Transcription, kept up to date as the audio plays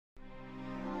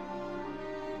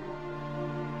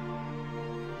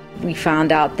we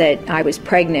found out that I was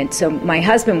pregnant. So my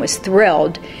husband was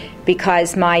thrilled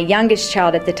because my youngest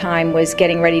child at the time was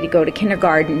getting ready to go to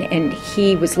kindergarten, and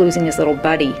he was losing his little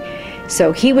buddy.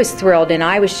 So he was thrilled, and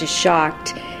I was just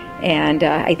shocked. And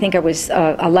I think I was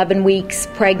 11 weeks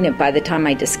pregnant by the time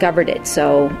I discovered it.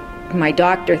 So my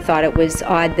doctor thought it was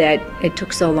odd that it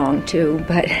took so long too.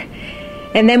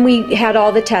 And then we had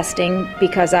all the testing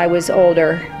because I was an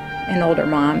older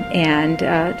mom, and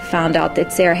found out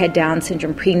that Sarah had Down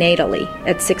syndrome prenatally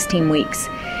at 16 weeks.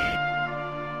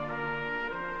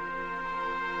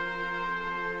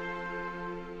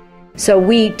 So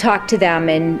we talked to them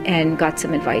and got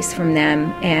some advice from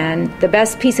them. And the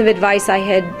best piece of advice I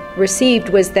had received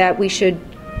was that we should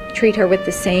treat her with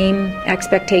the same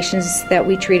expectations that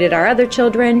we treated our other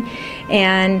children,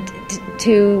 and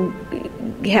to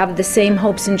have the same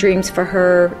hopes and dreams for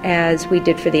her as we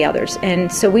did for the others.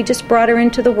 And so we just brought her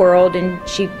into the world, and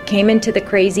she came into the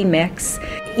crazy mix.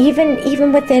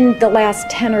 Even within the last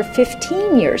 10 or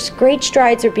 15 years, great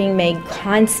strides are being made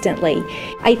constantly.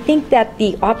 I think that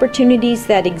the opportunities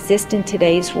that exist in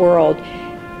today's world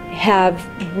have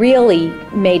really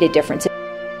made a difference.